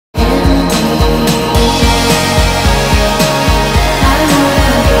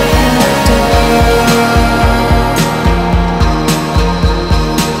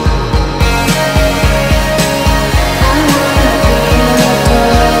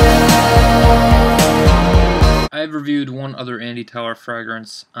I've reviewed one other Andy Tauer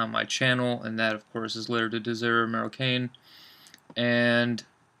fragrance on my channel, and that, of course, is L'Air de Désert Marocain. And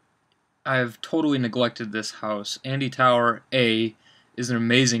I've totally neglected this house. Andy Tauer, A, is an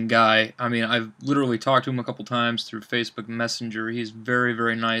amazing guy. I mean, I've literally talked to him a couple times through Facebook Messenger. He's very,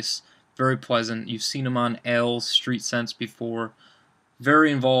 very nice, very pleasant. You've seen him on Al's Street Scents before.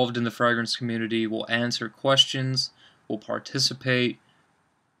 Very involved in the fragrance community, will answer questions, will participate.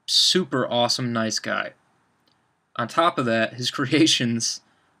 Super awesome, nice guy. On top of that, his creations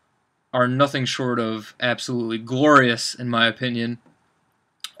are nothing short of absolutely glorious, in my opinion.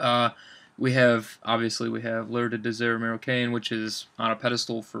 Obviously we have L'Air de Désert Marocain, which is on a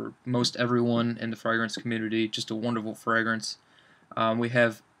pedestal for most everyone in the fragrance community. Just a wonderful fragrance. We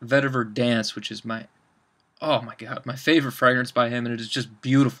have Vetiver Dance, which is oh my god, my favorite fragrance by him, and it is just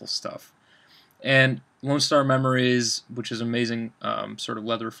beautiful stuff. And Lone Star Memories, which is amazing sort of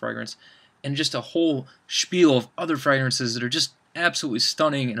leather fragrance, and just a whole spiel of other fragrances that are just absolutely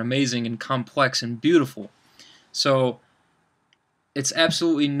stunning and amazing and complex and beautiful. So it's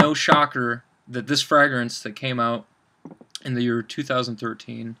absolutely no shocker that this fragrance that came out in the year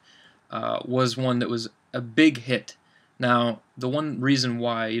 2013 was one that was a big hit. Now, the one reason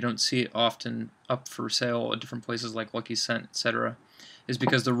why you don't see it often up for sale at different places like Lucky Scent, etc., is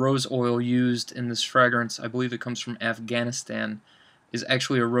because the rose oil used in this fragrance, I believe it comes from Afghanistan, is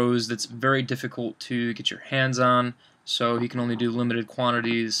actually a rose that's very difficult to get your hands on, so you can only do limited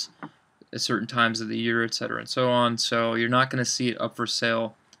quantities at certain times of the year, etc., and so on, so you're not going to see it up for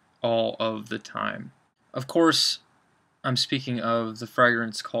sale all of the time. Of course, I'm speaking of the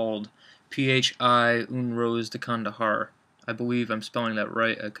fragrance called PHI Un Rose de Kandahar. I believe I'm spelling that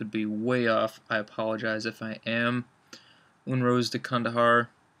right. I could be way off. I apologize if I am. Un Rose de Kandahar.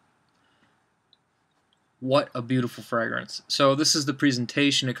 What a beautiful fragrance. So this is the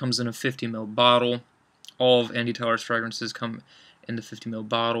presentation. It comes in a 50 ml bottle. All of Andy Tauer's fragrances come in the 50 ml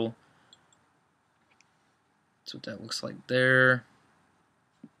bottle. That's what that looks like there.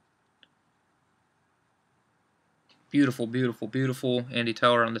 Beautiful, beautiful, beautiful. Andy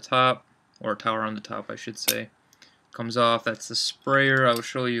Tauer on the top, or Tauer on the top, I should say. Comes off. That's the sprayer. I will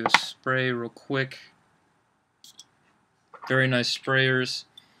show you a spray real quick. Very nice sprayers.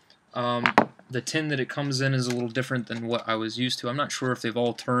 The tin that it comes in is a little different than what I was used to. I'm not sure if they've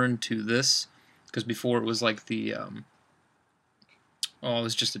all turned to this, because before it was like the it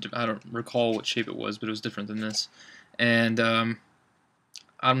was just I don't recall what shape it was, but it was different than this. And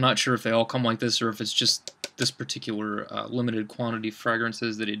I'm not sure if they all come like this or if it's just this particular limited quantity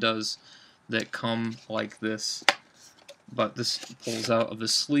fragrances that he does that come like this. But this pulls out of the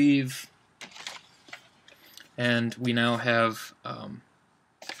sleeve, and we now have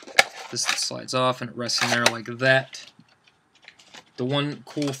this slides off and it rests in there like that. The one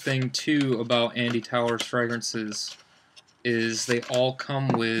cool thing too about Andy Tauer's fragrances is they all come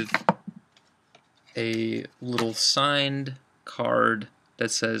with a little signed card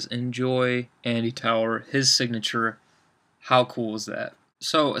that says "Enjoy Andy Tauer," his signature. How cool is that?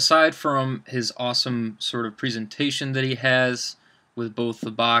 So aside from his awesome sort of presentation that he has with both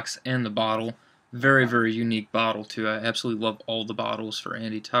the box and the bottle, very, very unique bottle too. I absolutely love all the bottles for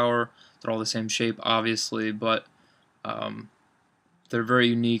Andy Tauer. They're all the same shape, obviously, but they're very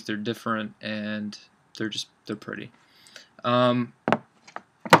unique, they're different, and they're pretty. The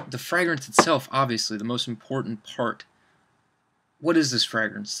fragrance itself, obviously, the most important part. What is this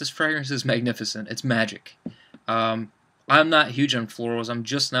fragrance? This fragrance is magnificent. It's magic. I'm not huge on florals. I'm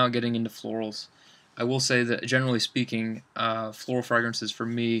just now getting into florals. I will say that, generally speaking, floral fragrances for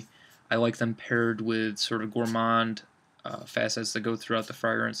me, I like them paired with sort of gourmand facets that go throughout the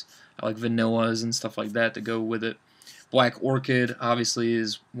fragrance. I like vanillas and stuff like that go with it. Black Orchid, obviously,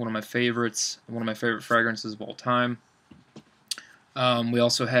 is one of my favorites, one of my favorite fragrances of all time. We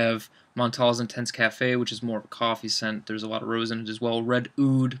also have Montal's Intense Cafe, which is more of a coffee scent. There's a lot of rose in it as well. Red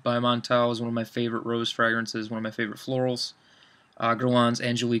Oud by Montal is one of my favorite rose fragrances, one of my favorite florals. Guerlain's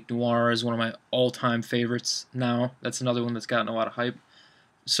Angelique Noir is one of my all-time favorites now. That's another one that's gotten a lot of hype.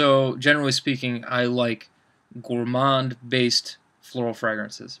 So, generally speaking, I like gourmand-based floral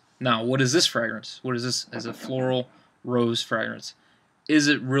fragrances. Now, what is this fragrance? What is this as a floral rose fragrance? Is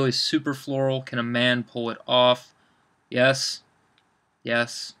it really super floral? Can a man pull it off? Yes.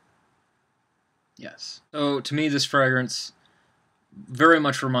 Yes. Yes. So, to me, this fragrance very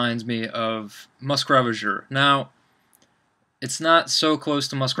much reminds me of Musk Ravageur. Now, it's not so close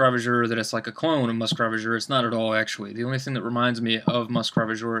to Musk Ravageur that it's like a clone of Musk Ravageur. It's not at all, actually. The only thing that reminds me of Musk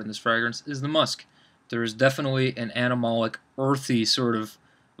Ravageur in this fragrance is the musk. There is definitely an animalic, earthy sort of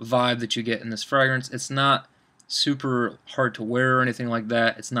vibe that you get in this fragrance. It's not super hard to wear or anything like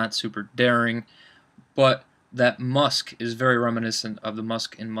that. It's not super daring. But that musk is very reminiscent of the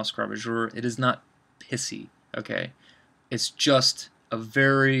musk in Musk Ravageur. It is not pissy, okay? It's just a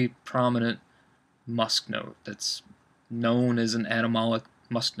very prominent musk note that's known as an animalic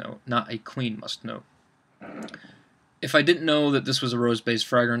musk note, not a clean musk note. If I didn't know that this was a rose-based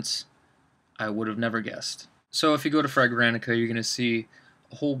fragrance, I would have never guessed. So if you go to Fragrantica, you're going to see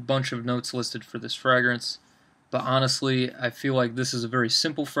a whole bunch of notes listed for this fragrance, but honestly, I feel like this is a very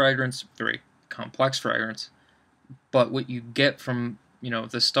simple fragrance, very complex fragrance, but what you get from,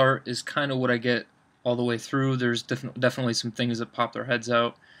 the start is kind of what I get all the way through. There's definitely some things that pop their heads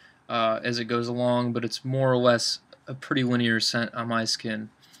out as it goes along, but it's more or less a pretty linear scent on my skin.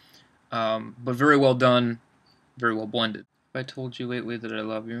 But very well done, very well blended. Have I told you lately that I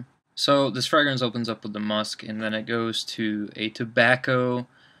love you? So this fragrance opens up with the musk, and then it goes to a tobacco,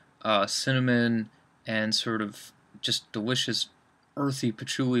 cinnamon, and sort of just delicious earthy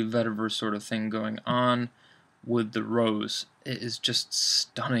patchouli vetiver sort of thing going on with the rose. It is just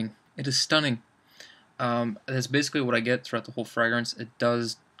stunning. It is stunning. That's basically what I get throughout the whole fragrance. It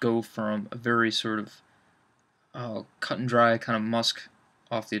does go from a very sort of cut and dry kind of musk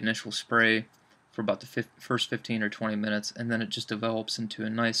off the initial spray for about the first 15 or 20 minutes, and then it just develops into a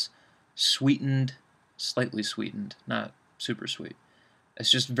nice sweetened, slightly sweetened, not super sweet.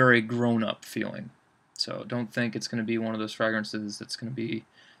 It's just very grown-up feeling. So don't think it's going to be one of those fragrances that's going to be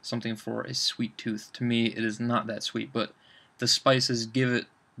something for a sweet tooth. To me, it is not that sweet, but the spices give it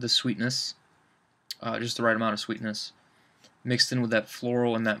the sweetness, just the right amount of sweetness, mixed in with that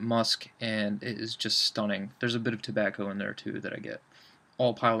floral and that musk, and it is just stunning. There's a bit of tobacco in there too that I get,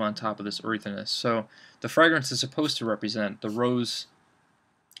 all piled on top of this earthiness. So the fragrance is supposed to represent the rose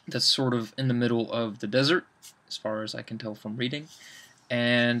that's sort of in the middle of the desert, as far as I can tell from reading,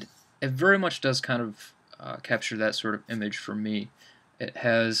 and it very much does kind of capture that sort of image for me. It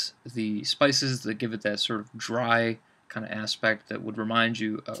has the spices that give it that sort of dry kind of aspect that would remind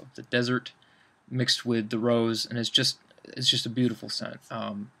you of the desert, mixed with the rose, and it's just a beautiful scent.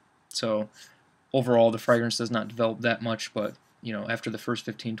 So overall, the fragrance does not develop that much, but after the first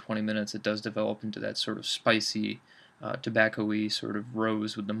 15-20 minutes, it does develop into that sort of spicy, tobacco-y sort of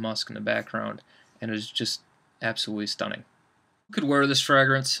rose with the musk in the background, and it is just absolutely stunning. You could wear this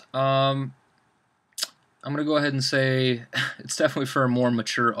fragrance. I'm going to go ahead and say it's definitely for a more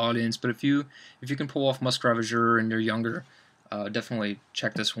mature audience, but if you can pull off Musk Ravageur and you're younger, definitely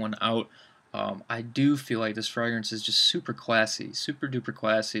check this one out. I do feel like this fragrance is just super classy, super duper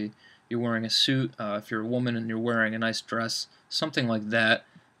classy. You're wearing a suit, if you're a woman and you're wearing a nice dress, something like that.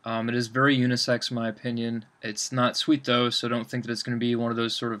 It is very unisex in my opinion. It's not sweet though, so don't think that it's going to be one of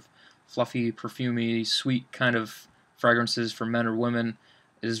those sort of fluffy, perfumey, sweet kind of fragrances for men or women.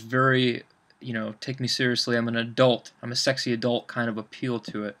 It is very, take me seriously, I'm an adult, I'm a sexy adult kind of appeal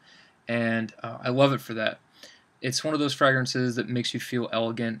to it, and I love it for that. It's one of those fragrances that makes you feel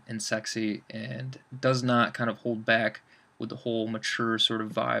elegant and sexy and does not kind of hold back with the whole mature sort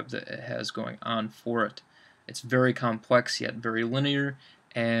of vibe that it has going on for it. It's very complex yet very linear,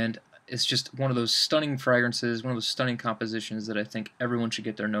 and it's just one of those stunning fragrances, one of those stunning compositions that I think everyone should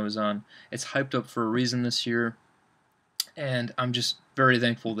get their nose on. It's hyped up for a reason this year, and I'm just very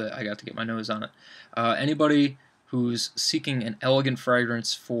thankful that I got to get my nose on it. Anybody who's seeking an elegant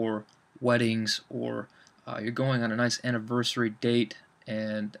fragrance for weddings, or you're going on a nice anniversary date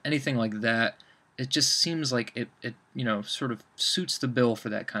and anything like that, it just seems like it sort of suits the bill for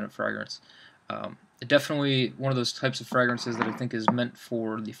that kind of fragrance. Definitely one of those types of fragrances that I think is meant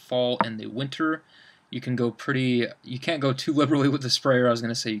for the fall and the winter. You can't go too liberally with the sprayer. I was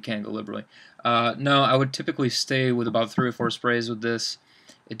going to say you can't go liberally. No, I would typically stay with about 3 or 4 sprays with this.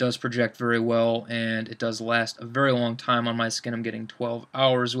 It does project very well, and it does last a very long time on my skin. I'm getting 12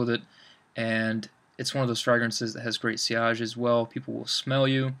 hours with it, and it's one of those fragrances that has great sillage as well. People will smell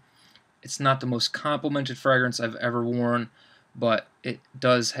you. It's not the most complimented fragrance I've ever worn, but it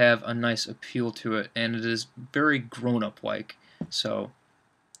does have a nice appeal to it, and it is very grown-up like. So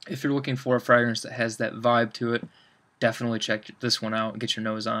if you're looking for a fragrance that has that vibe to it, definitely check this one out and get your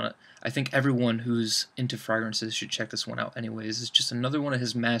nose on it. I think everyone who's into fragrances should check this one out anyways. It's just another one of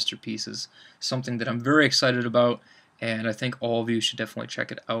his masterpieces, something that I'm very excited about, and I think all of you should definitely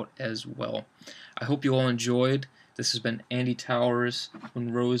check it out as well. I hope you all enjoyed. This has been Andy Towers,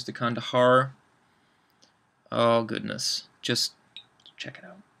 Un Rose de Kandahar. Oh goodness, just check it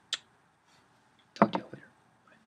out. Talk to you.